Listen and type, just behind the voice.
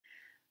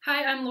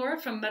Hi, I'm Laura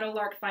from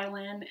Meadowlark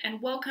Violin,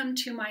 and welcome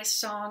to my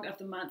Song of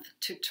the Month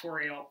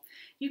tutorial.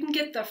 You can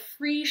get the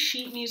free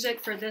sheet music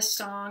for this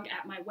song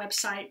at my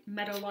website,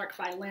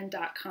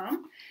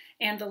 meadowlarkviolin.com,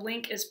 and the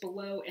link is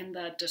below in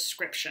the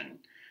description.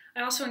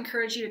 I also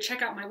encourage you to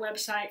check out my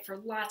website for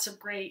lots of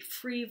great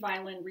free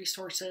violin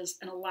resources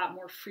and a lot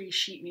more free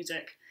sheet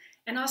music.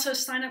 And also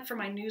sign up for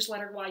my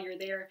newsletter while you're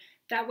there.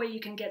 That way you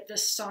can get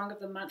this Song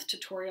of the Month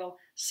tutorial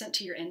sent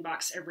to your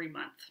inbox every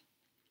month.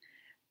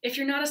 If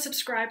you're not a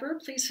subscriber,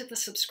 please hit the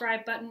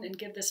subscribe button and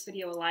give this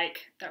video a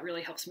like. That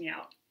really helps me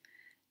out.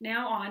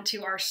 Now on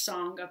to our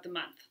Song of the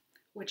Month,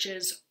 which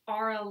is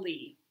Ara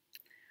Lee.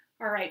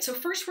 All right, so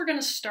first we're going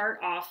to start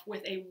off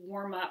with a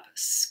warm-up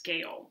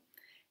scale.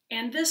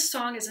 And this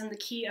song is in the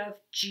key of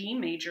G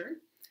major,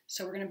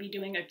 so we're going to be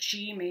doing a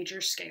G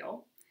major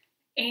scale.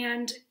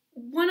 And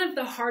one of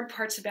the hard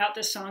parts about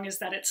this song is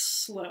that it's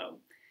slow.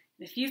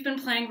 If you've been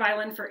playing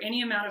violin for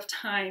any amount of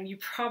time, you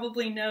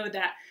probably know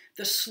that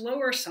the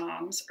slower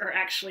songs are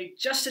actually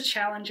just as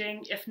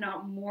challenging, if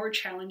not more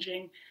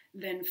challenging,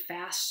 than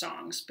fast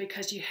songs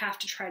because you have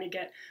to try to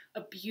get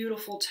a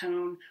beautiful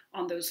tone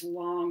on those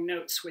long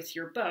notes with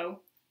your bow,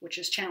 which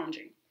is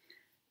challenging.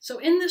 So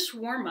in this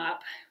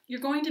warm-up,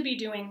 you're going to be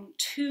doing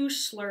 2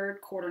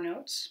 slurred quarter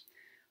notes,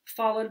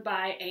 followed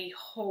by a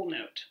whole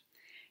note.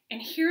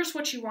 And here's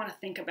what you want to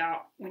think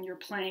about when you're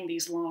playing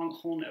these long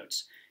whole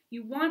notes.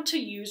 You want to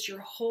use your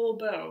whole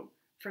bow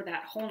for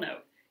that whole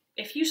note.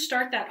 If you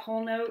start that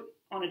whole note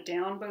on a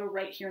down bow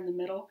right here in the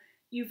middle,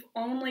 you've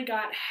only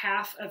got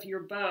half of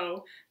your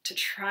bow to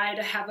try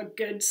to have a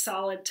good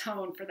solid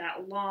tone for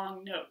that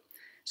long note.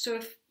 So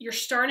if you're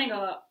starting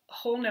a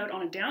whole note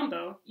on a down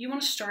bow, you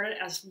want to start it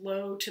as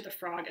low to the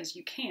frog as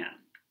you can.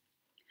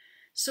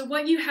 So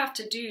what you have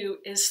to do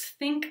is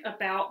think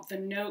about the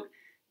note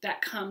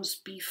that comes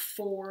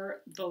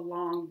before the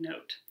long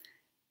note.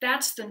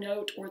 That's the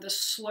note or the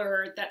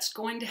slur that's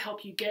going to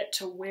help you get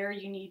to where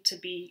you need to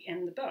be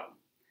in the bow.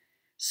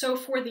 So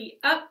for the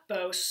up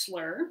bow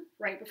slur,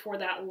 right before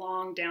that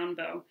long down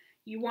bow,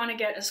 you want to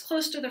get as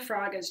close to the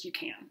frog as you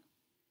can.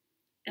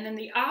 And then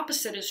the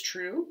opposite is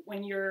true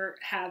when you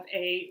have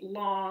a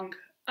long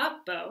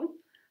up bow.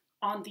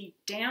 On the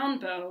down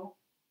bow,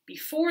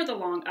 before the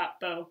long up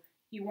bow,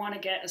 you want to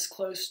get as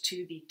close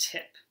to the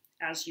tip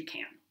as you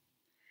can.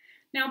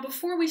 Now,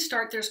 before we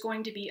start, there's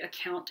going to be a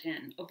count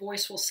in. A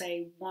voice will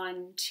say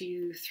 1,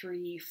 2,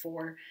 3,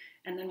 4,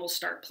 and then we'll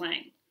start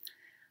playing.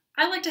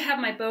 I like to have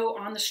my bow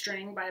on the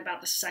string by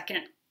about the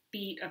second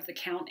beat of the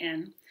count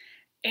in.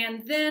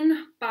 And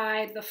then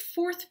by the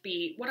 4th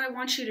beat, what I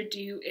want you to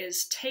do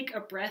is take a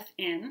breath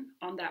in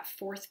on that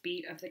 4th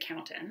beat of the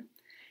count in.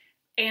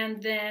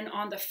 And then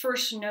on the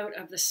first note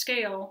of the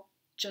scale,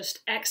 just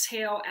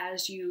exhale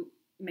as you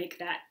make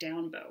that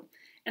down bow.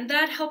 And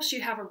that helps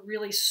you have a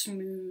really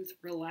smooth,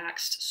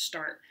 relaxed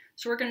start.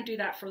 So we're going to do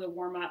that for the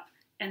warm-up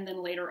and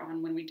then later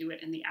on when we do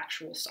it in the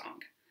actual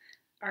song.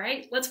 All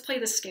right, let's play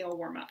the scale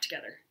warm-up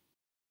together.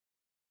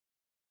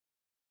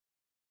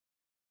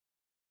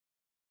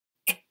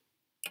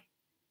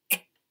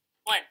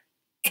 One,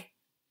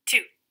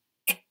 2,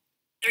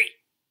 3,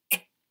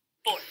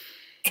 4.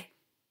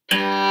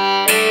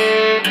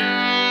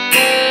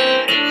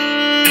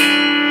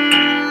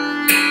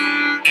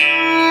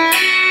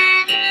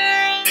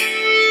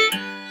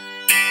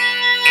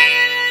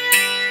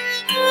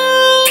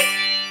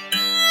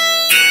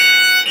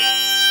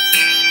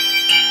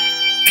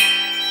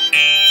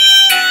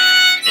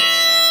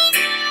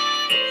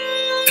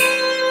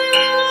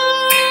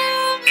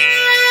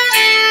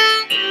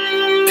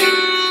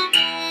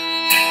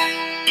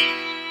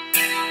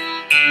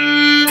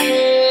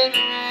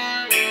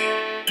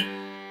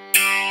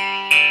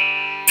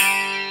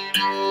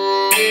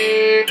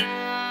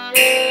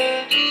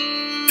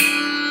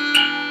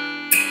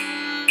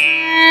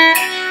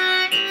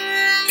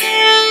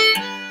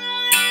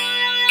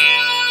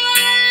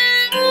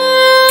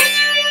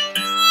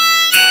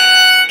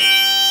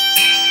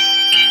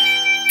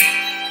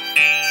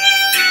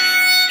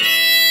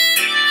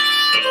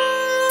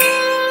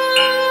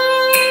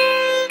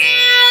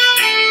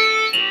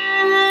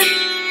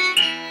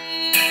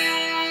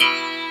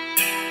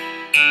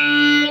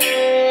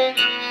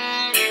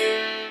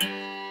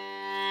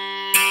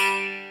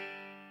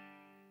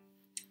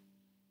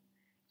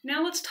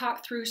 Now let's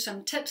talk through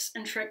some tips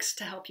and tricks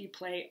to help you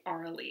play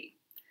Ara Lee.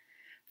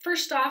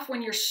 First off,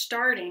 when you're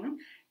starting,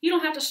 you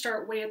don't have to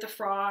start way at the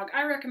frog.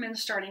 I recommend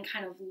starting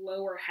kind of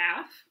lower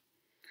half.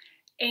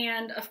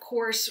 And of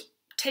course,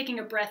 taking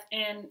a breath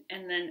in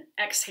and then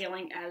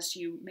exhaling as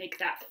you make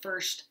that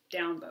first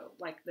down bow,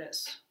 like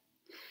this.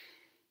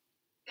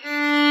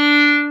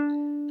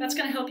 That's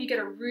going to help you get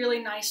a really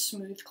nice,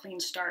 smooth, clean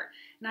start.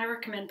 And I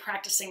recommend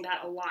practicing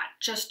that a lot,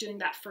 just doing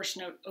that first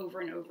note over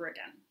and over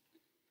again.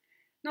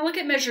 Now look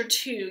at measure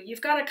 2. You've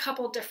got a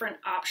couple different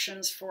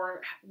options for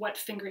what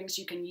fingerings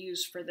you can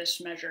use for this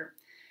measure.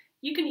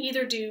 You can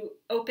either do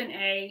open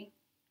A,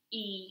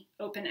 E,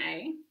 open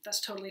A.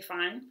 That's totally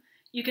fine.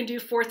 You can do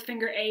 4th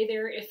finger A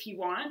there if you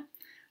want.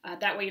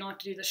 That way you don't have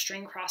to do the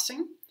string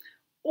crossing.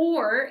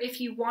 Or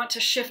if you want to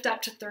shift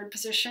up to third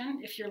position,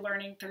 if you're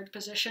learning third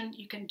position,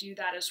 you can do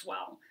that as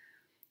well.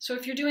 So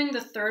if you're doing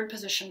the third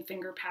position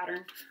finger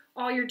pattern,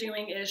 all you're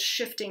doing is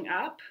shifting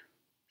up,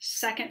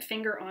 second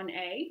finger on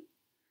A,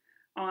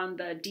 on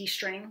the D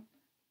string,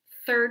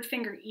 third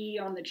finger E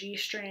on the G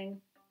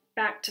string,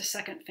 back to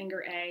second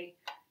finger A,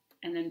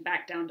 and then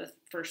back down to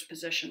first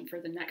position for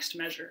the next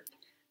measure.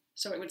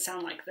 So it would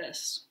sound like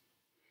this.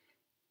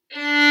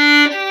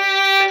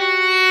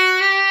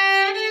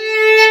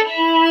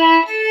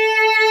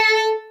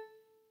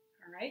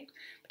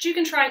 But you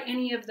can try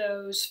any of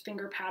those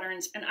finger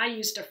patterns, and I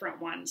use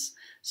different ones,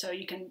 so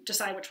you can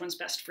decide which one's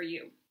best for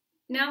you.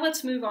 Now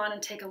let's move on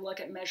and take a look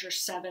at measure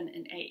 7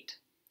 and 8.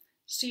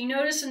 So you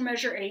notice in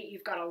measure 8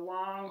 you've got a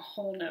long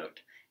whole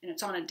note, and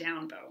it's on a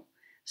down bow.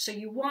 So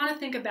you want to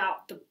think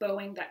about the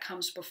bowing that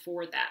comes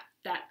before that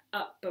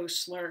up bow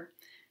slur.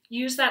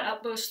 Use that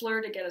up bow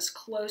slur to get as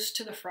close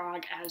to the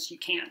frog as you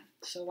can.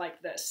 So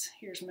like this.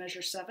 Here's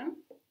measure 7.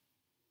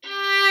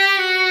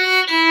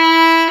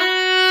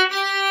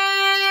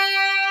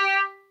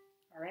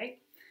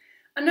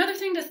 Another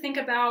thing to think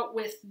about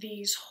with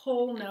these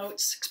whole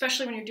notes,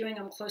 especially when you're doing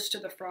them close to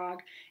the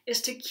frog,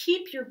 is to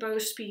keep your bow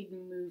speed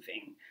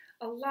moving.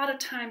 A lot of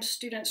times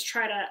students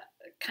try to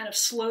kind of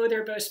slow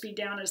their bow speed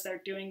down as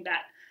they're doing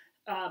that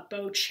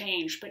bow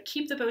change, but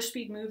keep the bow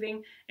speed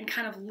moving and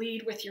kind of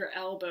lead with your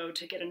elbow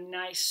to get a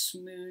nice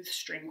smooth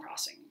string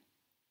crossing.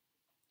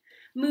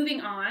 Moving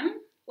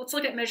on, let's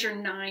look at measure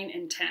 9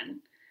 and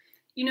 10.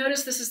 You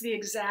notice this is the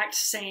exact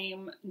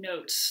same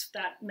notes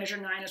that measure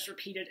 9 is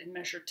repeated in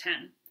measure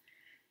 10.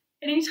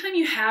 And anytime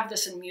you have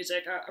this in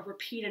music, a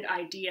repeated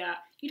idea,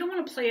 you don't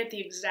want to play it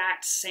the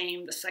exact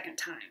same the second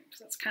time, because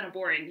that's kind of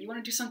boring. You want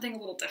to do something a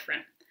little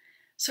different.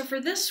 So for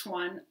this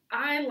one,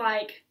 I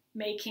like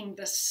making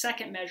the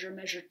second measure,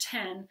 measure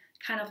 10,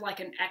 kind of like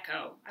an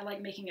echo. I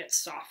like making it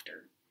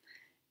softer.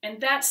 And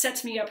that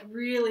sets me up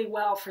really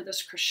well for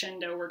this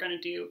crescendo we're going to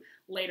do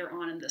later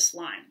on in this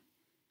line.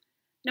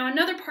 Now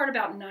another part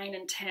about 9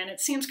 and 10, it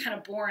seems kind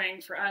of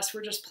boring for us,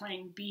 we're just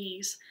playing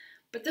Bs.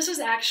 But this is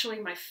actually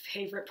my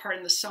favorite part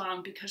in the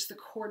song because the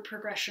chord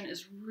progression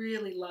is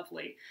really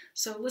lovely.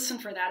 So listen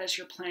for that as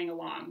you're playing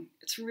along.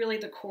 It's really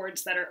the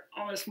chords that are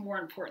almost more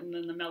important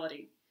than the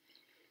melody.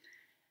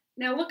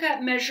 Now look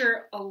at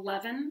measure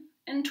 11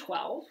 and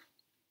 12.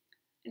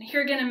 And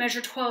here again in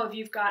measure 12,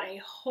 you've got a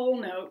whole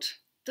note.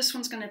 This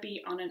one's going to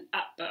be on an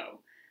up bow.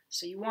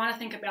 So you want to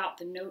think about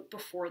the note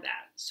before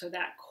that. So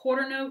that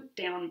quarter note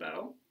down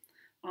bow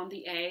on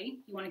the A,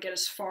 you want to get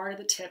as far to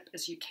the tip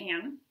as you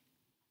can.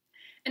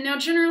 And now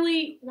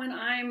generally when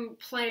I'm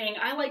playing,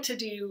 I like to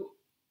do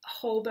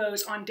whole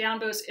bows on down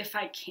bows if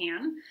I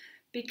can,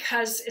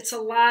 because it's a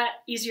lot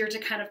easier to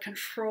kind of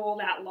control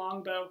that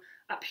long bow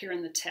up here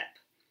in the tip.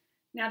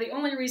 Now the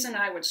only reason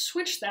I would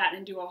switch that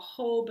and do a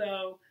whole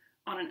bow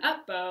on an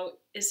up bow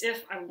is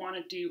if I want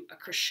to do a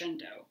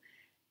crescendo.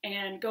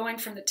 And going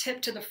from the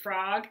tip to the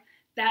frog,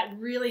 that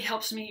really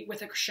helps me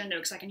with a crescendo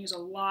because I can use a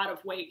lot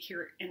of weight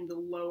here in the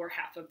lower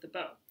half of the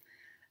bow.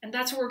 And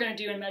that's what we're going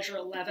to do in measure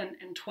 11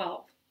 and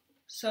 12.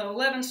 So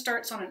 11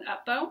 starts on an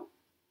up bow.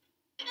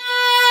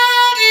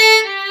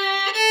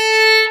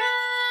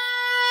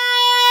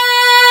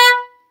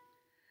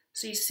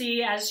 So you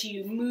see as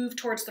you move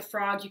towards the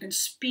frog, you can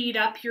speed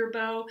up your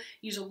bow,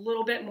 use a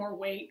little bit more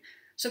weight.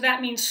 So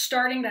that means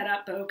starting that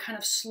up bow kind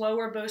of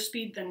slower bow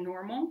speed than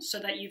normal so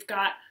that you've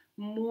got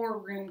more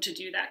room to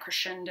do that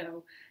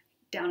crescendo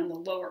down in the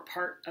lower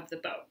part of the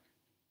bow.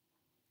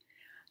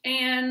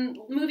 And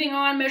moving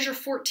on, measure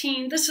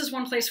 14, this is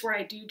one place where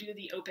I do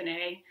the open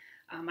A.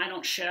 I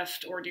don't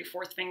shift or do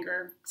fourth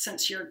finger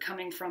since you're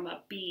coming from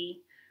a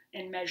B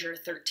in measure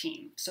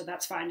 13. So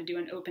that's fine to do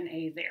an open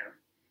A there.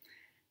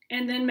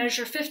 And then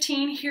measure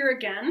 15, here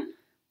again,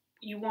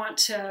 you want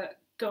to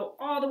go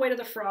all the way to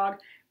the frog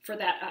for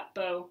that up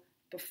bow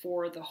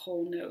before the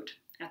whole note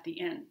at the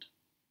end.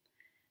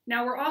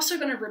 Now we're also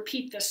going to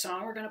repeat this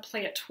song. We're going to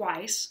play it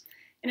twice.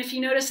 And if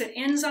you notice, it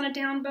ends on a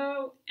down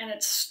bow and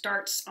it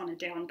starts on a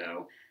down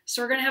bow.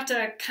 So we're going to have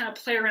to kind of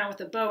play around with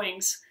the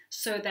bowings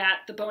so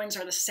that the bowings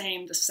are the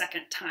same the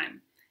second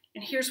time.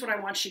 And here's what I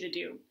want you to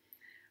do.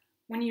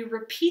 When you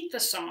repeat the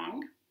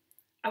song,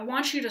 I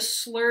want you to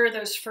slur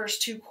those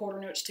first two quarter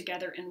notes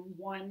together in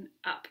one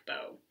up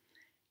bow.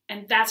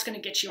 And that's going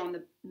to get you on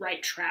the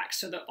right track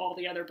so that all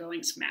the other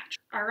bowings match.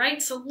 All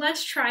right, so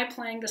let's try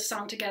playing the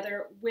song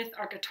together with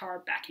our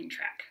guitar backing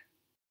track.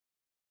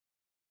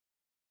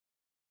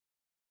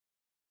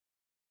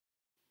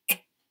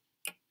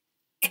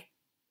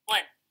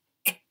 One,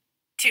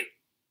 two,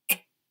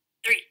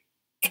 three,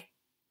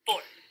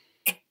 four.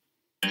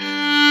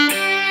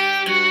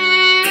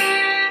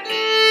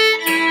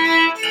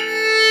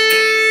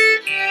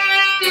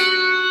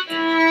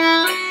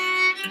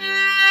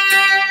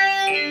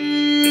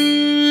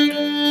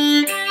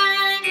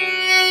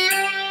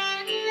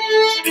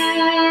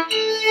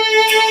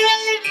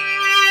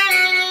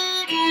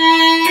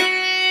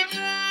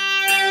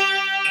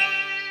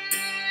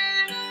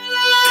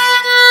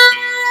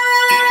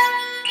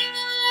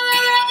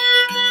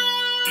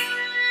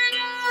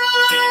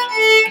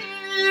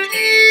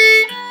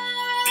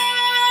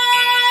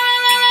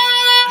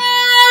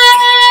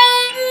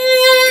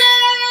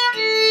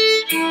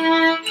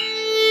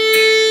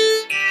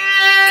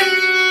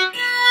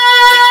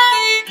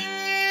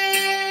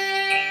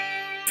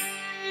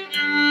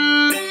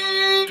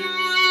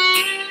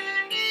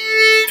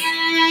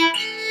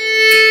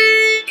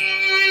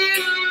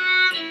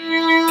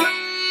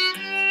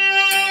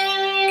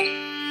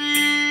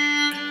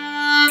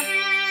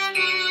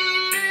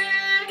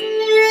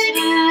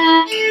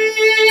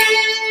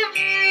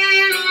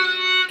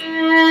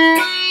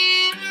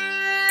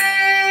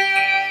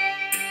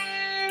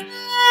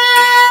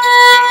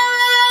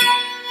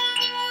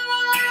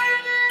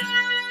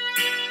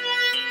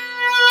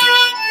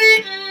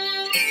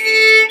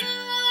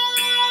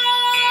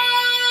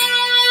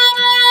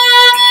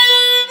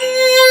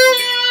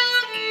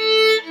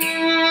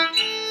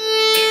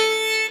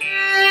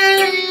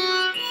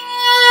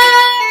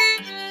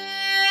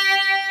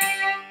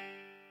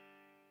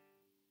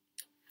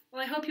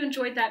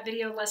 enjoyed that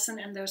video lesson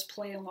and those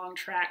play along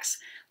tracks.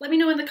 Let me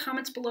know in the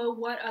comments below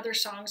what other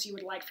songs you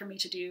would like for me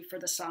to do for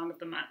the Song of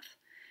the Month.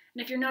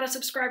 And if you're not a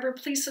subscriber,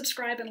 please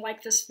subscribe and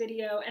like this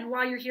video. And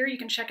while you're here, you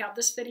can check out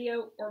this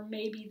video or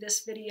maybe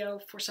this video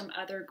for some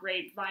other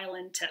great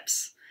violin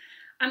tips.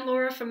 I'm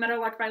Laura from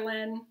Meadowlark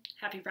Violin.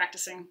 Happy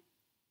practicing.